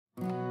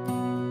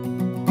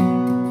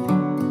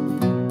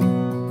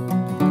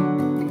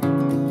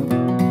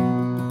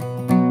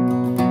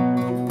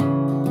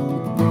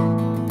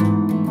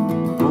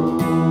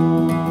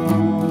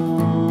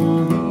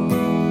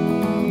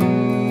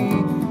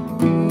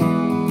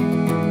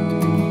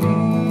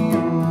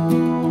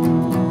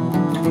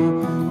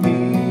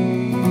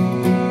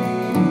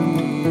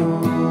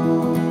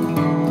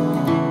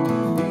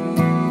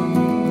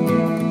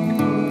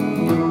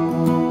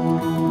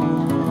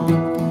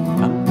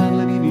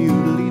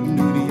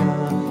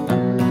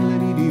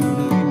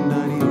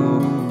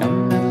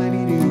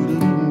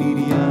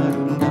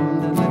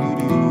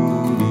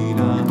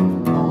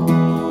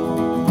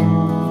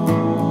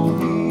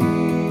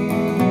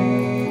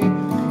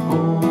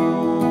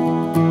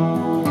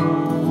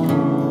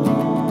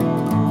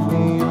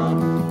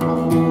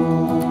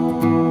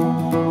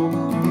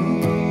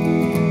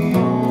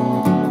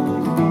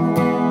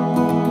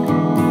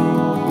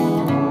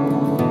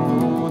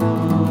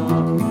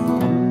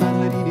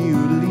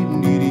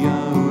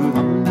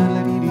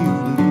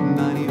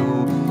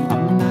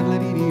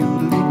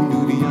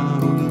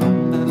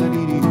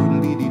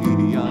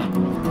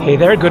Hey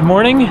there, good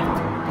morning.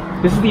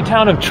 This is the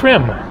town of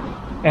Trim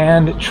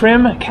and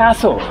Trim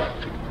Castle.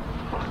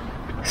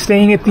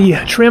 Staying at the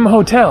Trim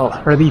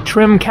Hotel, or the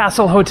Trim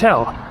Castle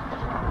Hotel.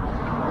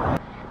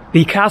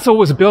 The castle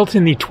was built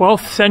in the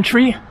 12th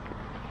century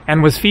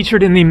and was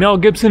featured in the Mel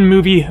Gibson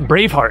movie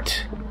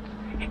Braveheart.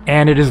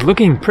 And it is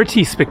looking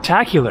pretty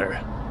spectacular.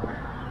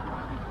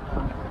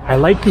 I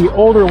like the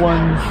older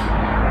ones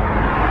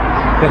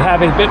that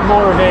have a bit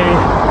more of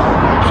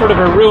a sort of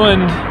a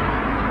ruined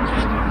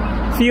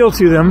feel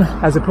to them,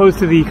 as opposed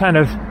to the kind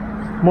of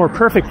more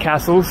perfect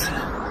castles.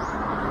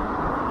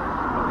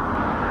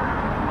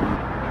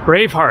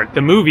 Braveheart,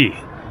 the movie.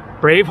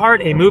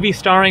 Braveheart, a movie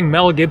starring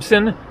Mel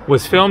Gibson,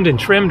 was filmed in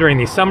Trim during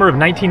the summer of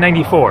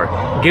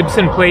 1994.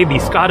 Gibson played the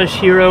Scottish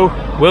hero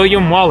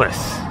William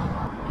Wallace.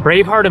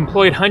 Braveheart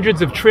employed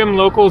hundreds of Trim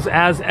locals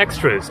as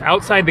extras.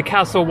 Outside the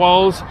castle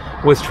walls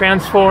was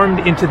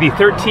transformed into the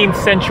 13th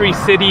century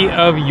city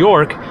of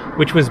York,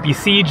 which was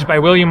besieged by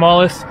William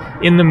Wallace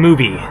in the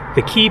movie.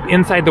 The keep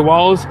inside the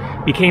walls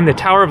became the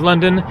Tower of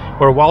London,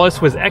 where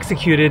Wallace was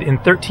executed in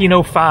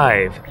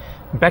 1305.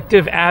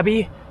 Bective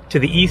Abbey, to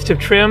the east of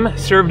Trim,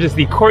 served as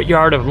the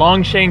courtyard of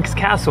Longshanks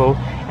Castle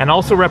and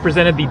also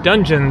represented the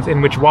dungeons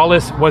in which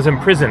Wallace was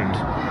imprisoned.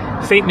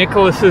 St.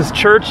 Nicholas's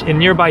Church in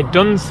nearby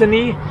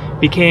Dunsany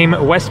became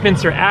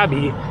Westminster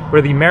Abbey,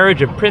 where the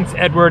marriage of Prince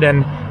Edward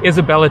and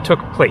Isabella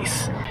took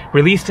place.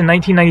 Released in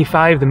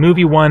 1995, the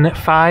movie won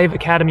 5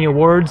 Academy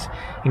Awards,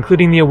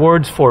 including the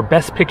awards for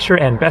Best Picture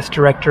and Best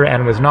Director,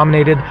 and was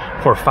nominated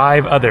for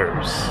 5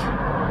 others.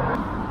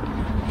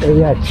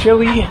 A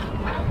chilly,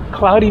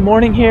 cloudy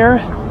morning here,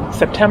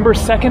 September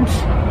 2nd.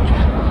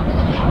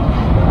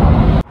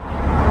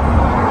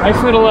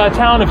 Nice little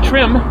town of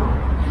Trim.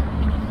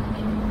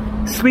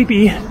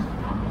 Sleepy.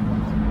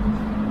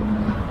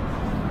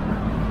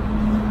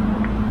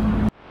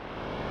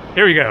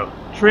 Here we go,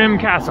 Trim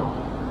Castle.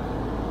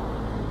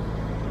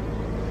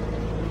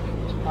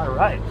 All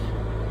right.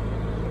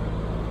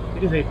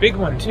 It is a big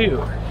one too.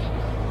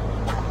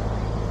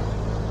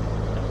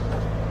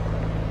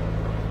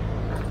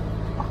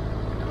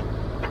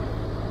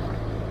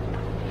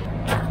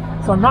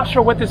 So I'm not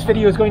sure what this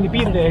video is going to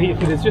be today.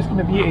 If it is just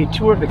going to be a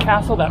tour of the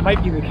castle, that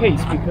might be the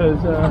case,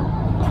 because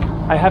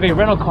I have a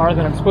rental car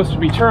that I'm supposed to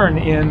return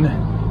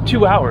in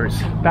 2 hours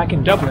back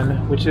in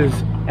Dublin, which is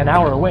an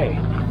hour away.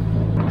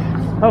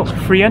 Oh,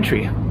 free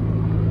entry.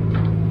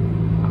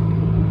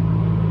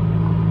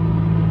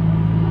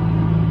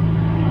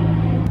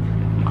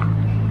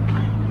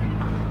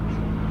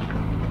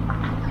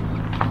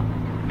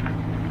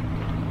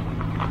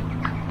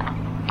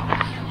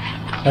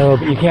 Oh,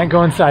 but you can't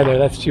go inside there,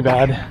 that's too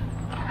bad.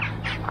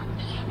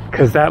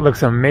 Because that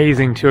looks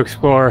amazing to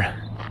explore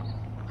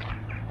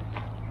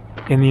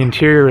in the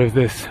interior of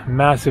this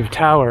massive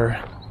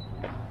tower.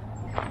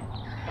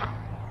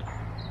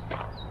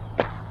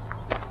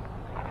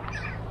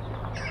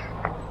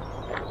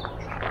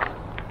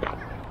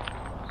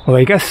 Well,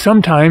 I guess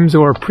sometimes,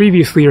 or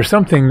previously or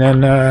something,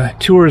 then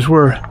tours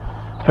were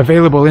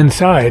available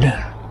inside.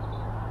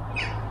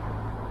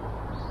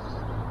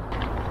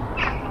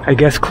 I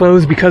guess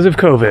closed because of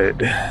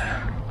COVID.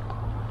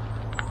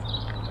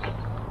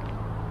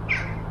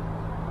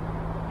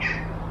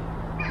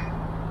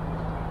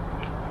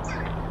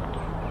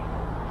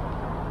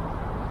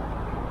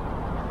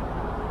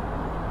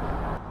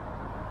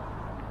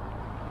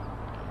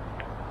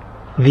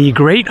 The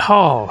Great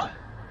Hall.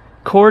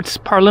 Courts,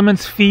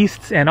 parliaments,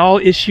 feasts, and all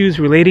issues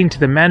relating to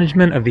the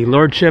management of the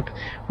lordship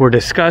were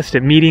discussed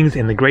at meetings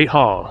in the Great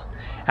Hall.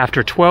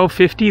 After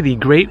 1250, the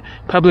great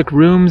public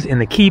rooms in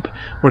the keep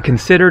were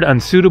considered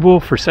unsuitable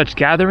for such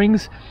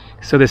gatherings,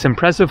 so this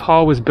impressive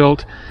hall was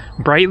built,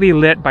 brightly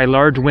lit by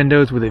large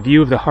windows with a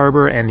view of the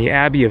harbor and the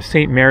Abbey of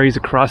St. Mary's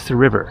across the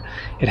river.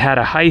 It had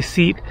a high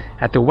seat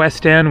at the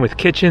west end with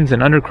kitchens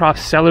and undercroft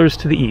cellars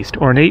to the east.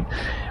 Ornate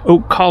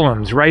oak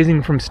columns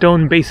rising from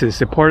stone bases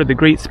supported the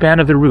great span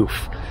of the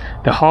roof.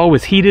 The hall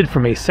was heated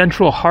from a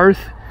central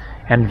hearth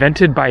and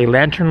vented by a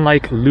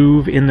lantern-like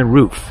louvre in the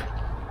roof.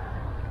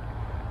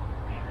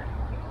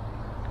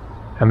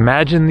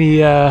 Imagine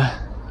the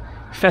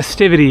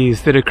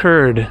festivities that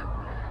occurred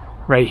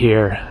right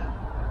here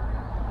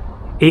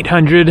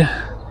 800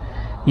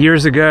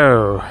 years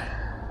ago.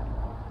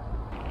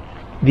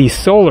 The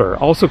Solar,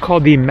 also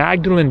called the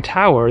Magdalen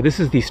Tower, this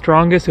is the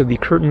strongest of the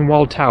curtain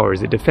wall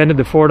towers. It defended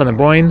the ford on the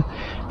Boyne,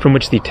 from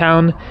which the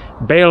town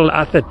Baal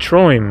Atha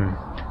Troim,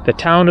 the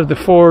town of the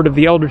ford of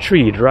the Elder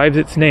Tree, derives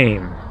its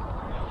name.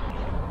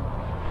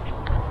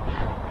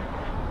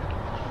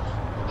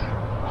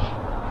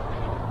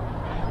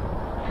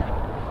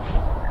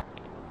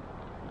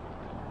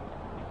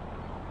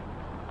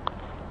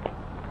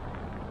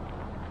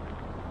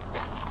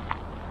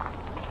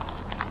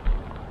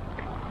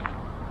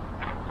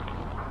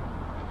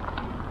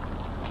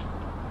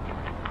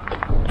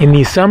 In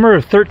the summer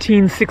of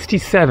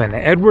 1367,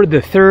 Edward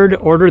III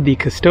ordered the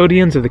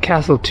custodians of the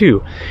castle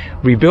to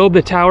rebuild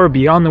the tower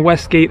beyond the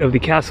west gate of the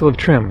castle of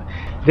Trim.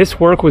 This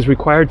work was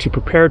required to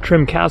prepare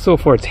Trim Castle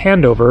for its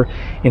handover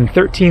in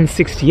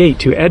 1368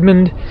 to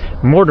Edmund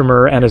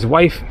Mortimer and his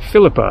wife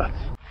Philippa.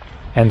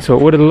 And so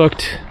it would have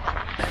looked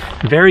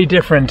very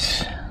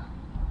different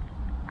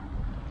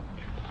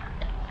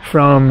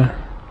from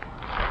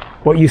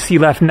what you see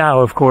left now,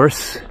 of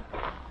course.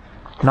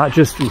 Not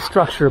just the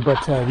structure,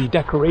 but the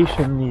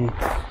decoration, the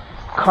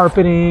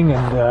carpeting,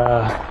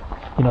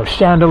 and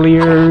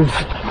chandeliers,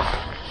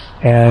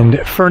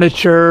 and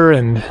furniture,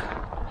 and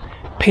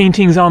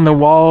paintings on the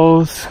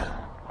walls.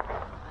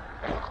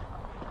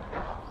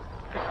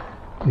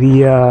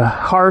 The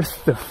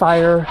hearth, the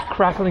fire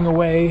crackling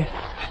away.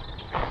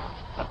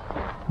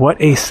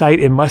 What a sight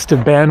it must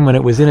have been when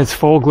it was in its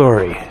full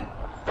glory.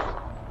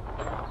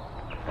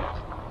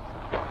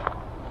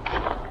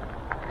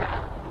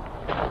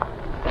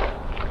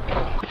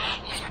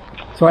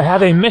 So I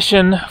have a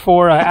mission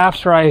for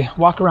after I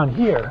walk around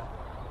here,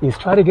 is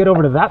try to get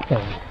over to that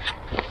thing.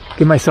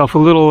 Give myself a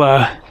little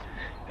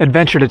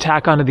adventure to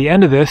tack onto the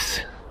end of this,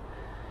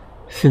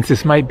 since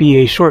this might be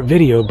a short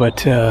video,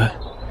 but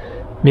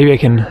maybe I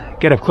can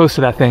get up close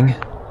to that thing.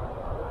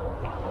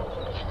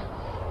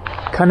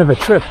 Kind of a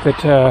trip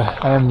that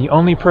I am the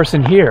only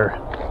person here.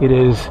 It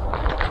is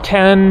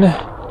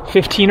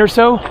 10:15 or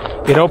so.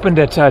 It opened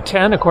at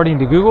 10 according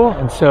to Google,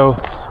 and so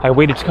I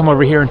waited to come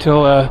over here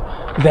until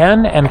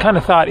then, and kind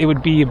of thought it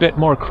would be a bit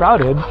more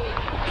crowded.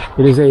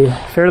 It is a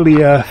fairly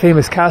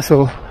famous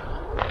castle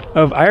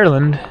of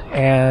Ireland,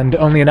 and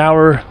only an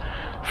hour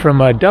from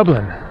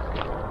Dublin.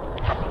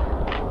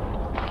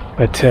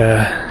 But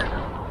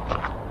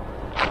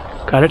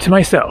got it to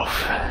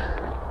myself.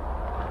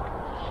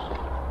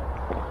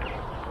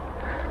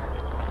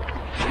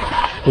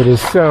 It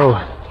is so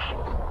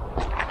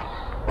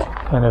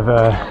kind of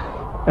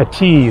a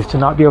tease to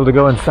not be able to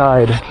go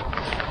inside,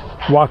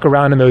 walk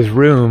around in those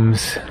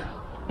rooms,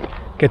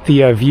 get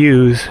the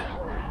views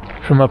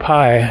from up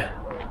high.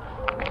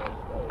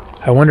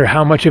 I wonder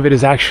how much of it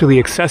is actually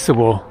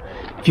accessible.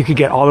 If you could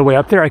get all the way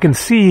up there, I can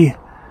see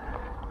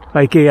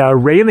like a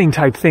railing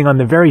type thing on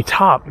the very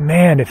top.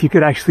 Man, if you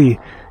could actually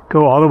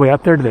go all the way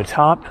up there to the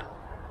top.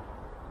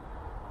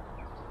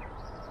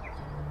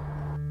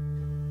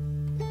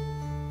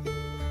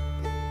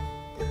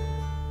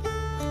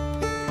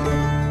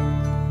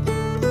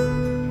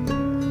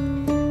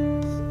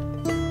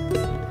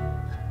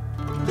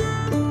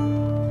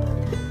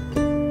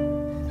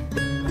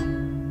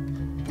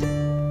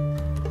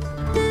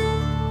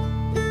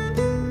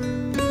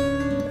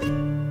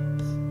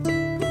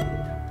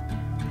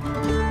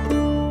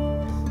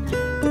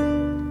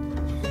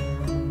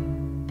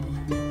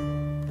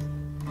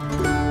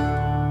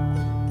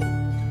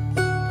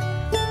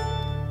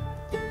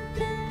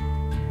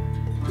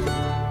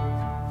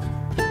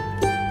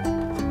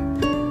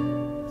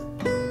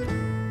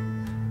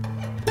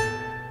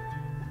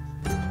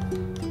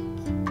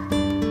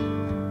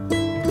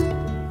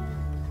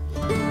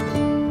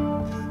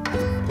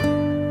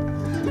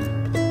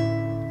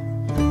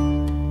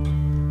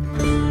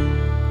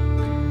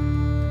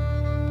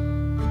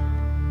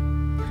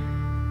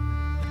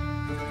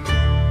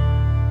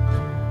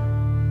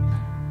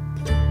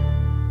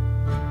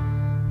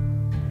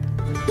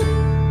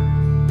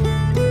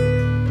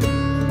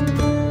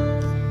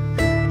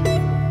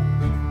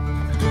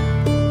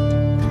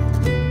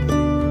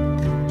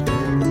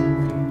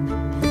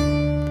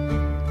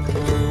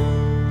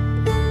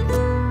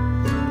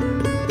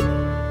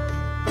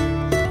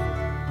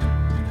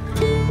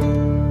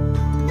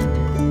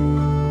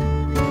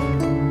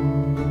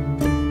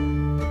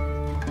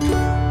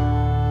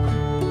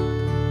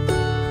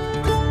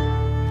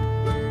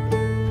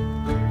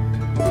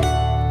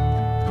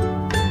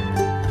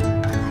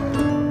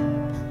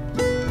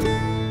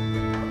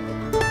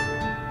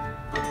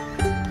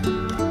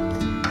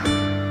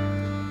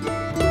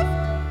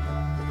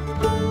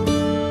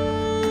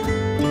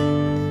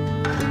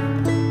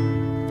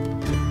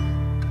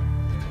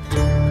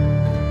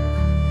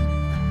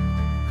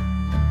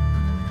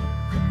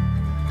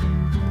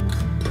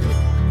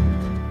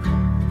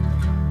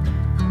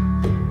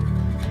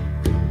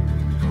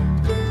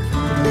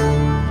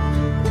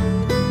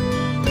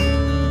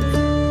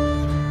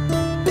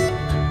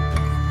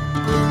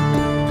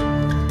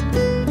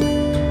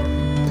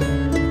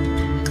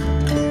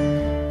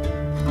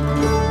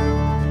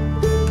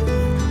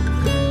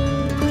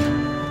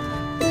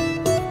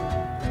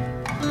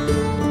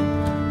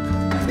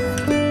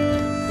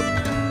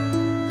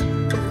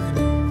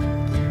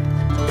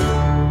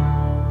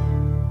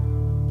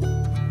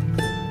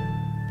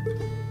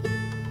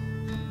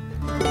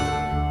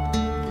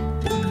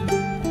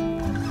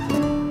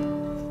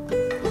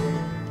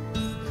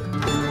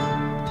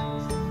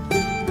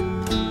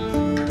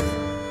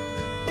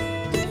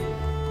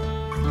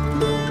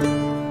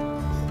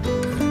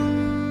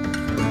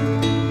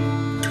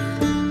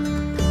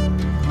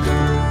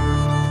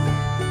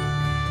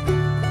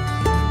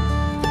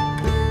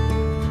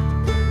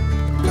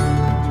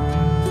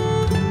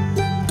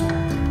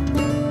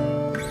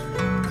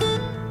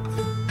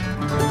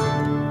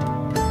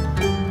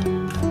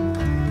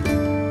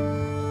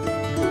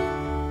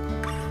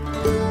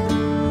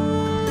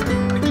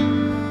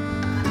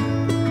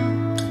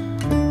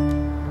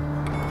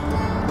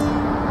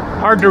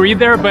 Hard to read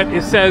there, but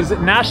it says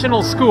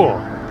National School.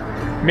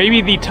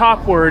 Maybe the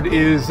top word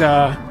is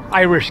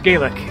Irish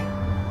Gaelic.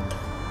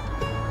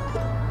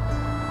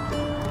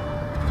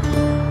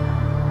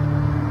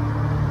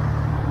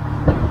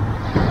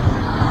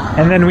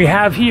 And then we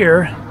have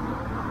here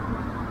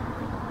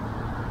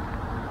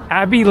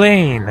Abbey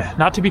Lane,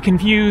 not to be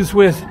confused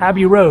with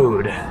Abbey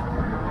Road.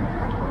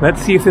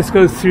 Let's see if this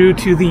goes through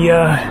to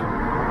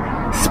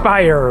the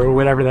spire or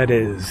whatever that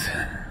is.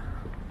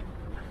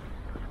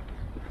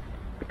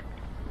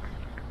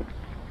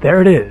 There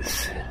it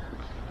is.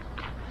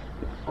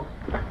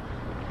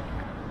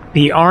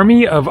 The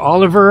army of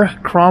Oliver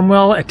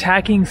Cromwell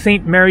attacking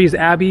St. Mary's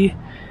Abbey,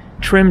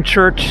 Trim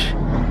Church,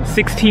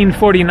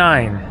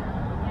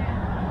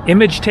 1649.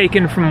 Image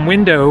taken from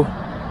window,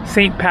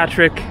 St.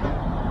 Patrick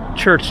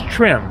Church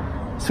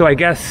Trim. So I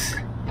guess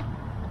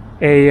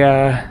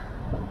a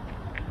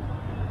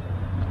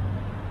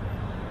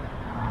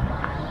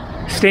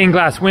stained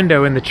glass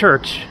window in the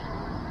church.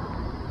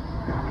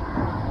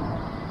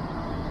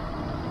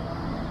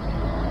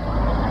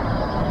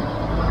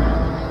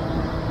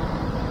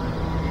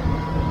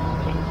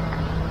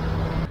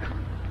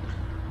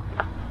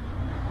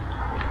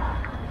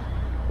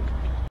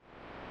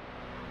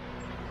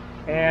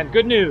 And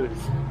good news,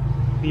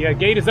 the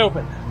gate is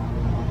open.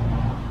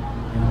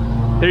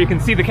 There you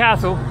can see the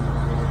castle.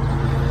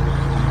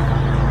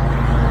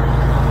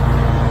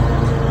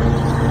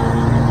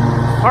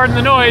 Pardon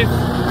the noise.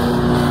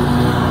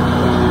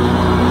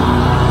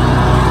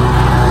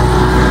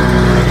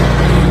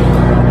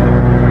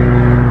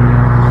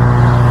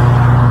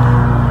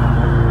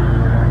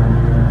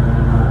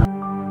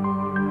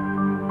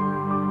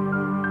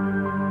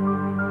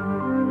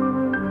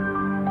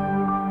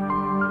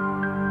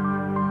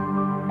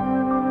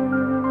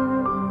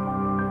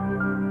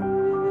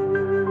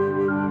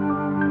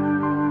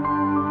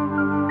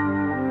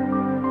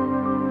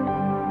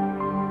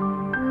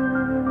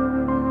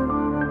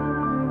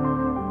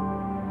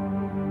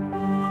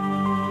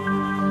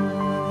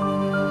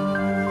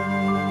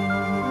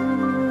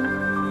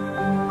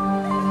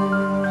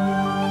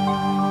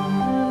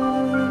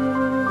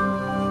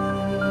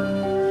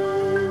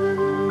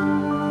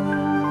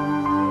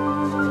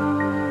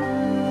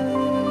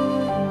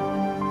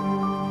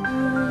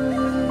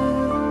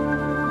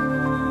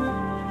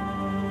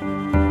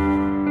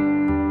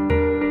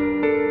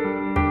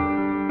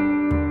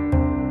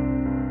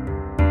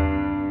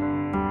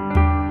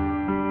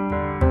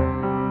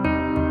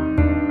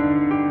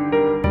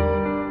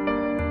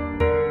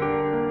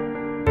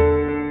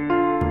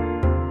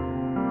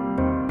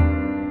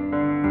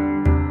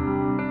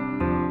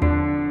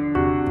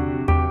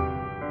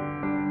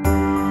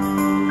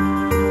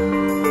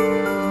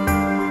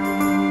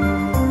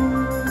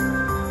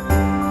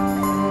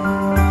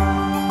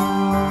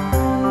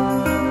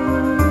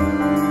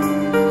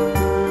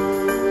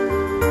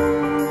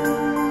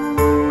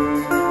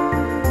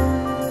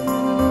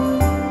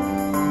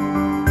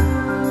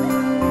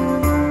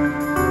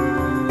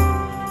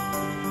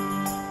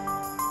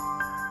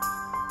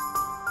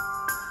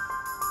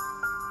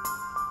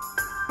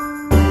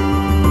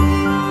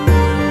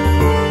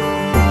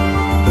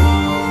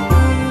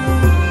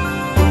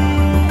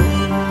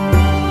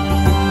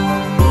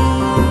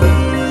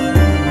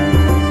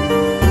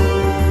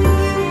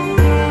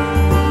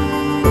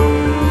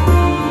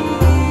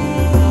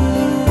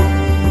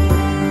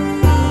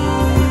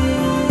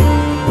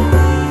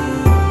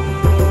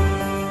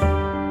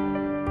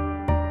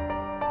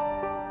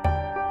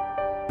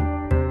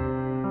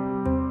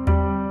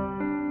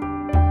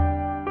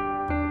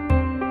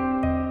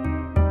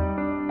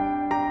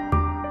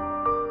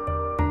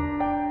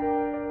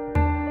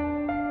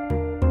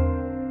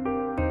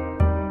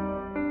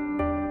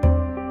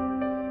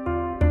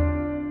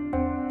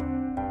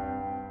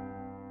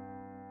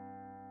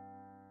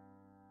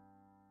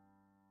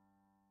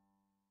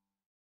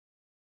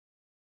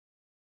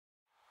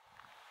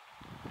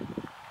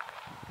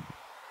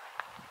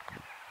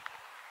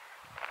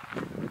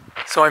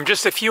 So I'm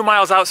just a few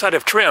miles outside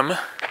of Trim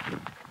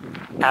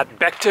at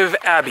Bective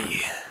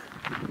Abbey.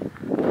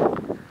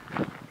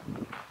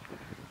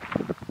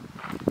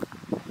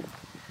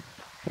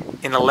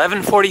 In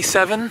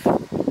 1147,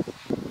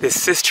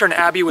 this cistern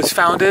abbey was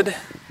founded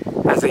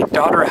as a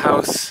daughter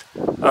house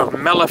of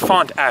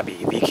Mellifont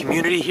Abbey. The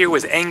community here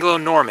was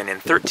Anglo-Norman. In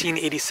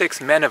 1386,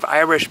 men of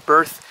Irish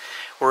birth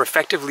were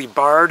effectively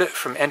barred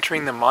from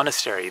entering the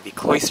monastery. The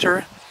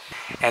cloister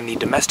and the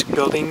domestic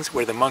buildings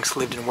where the monks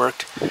lived and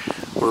worked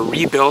were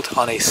rebuilt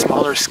on a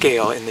smaller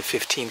scale in the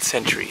 15th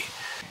century.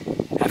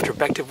 After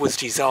Bective was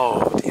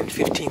dissolved in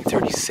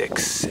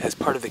 1536 as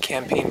part of the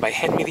campaign by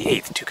Henry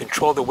VIII to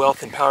control the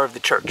wealth and power of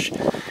the church,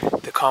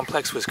 the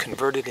complex was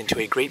converted into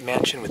a great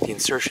mansion with the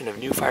insertion of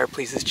new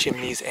fireplaces,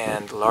 chimneys,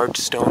 and large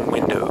stone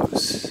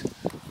windows.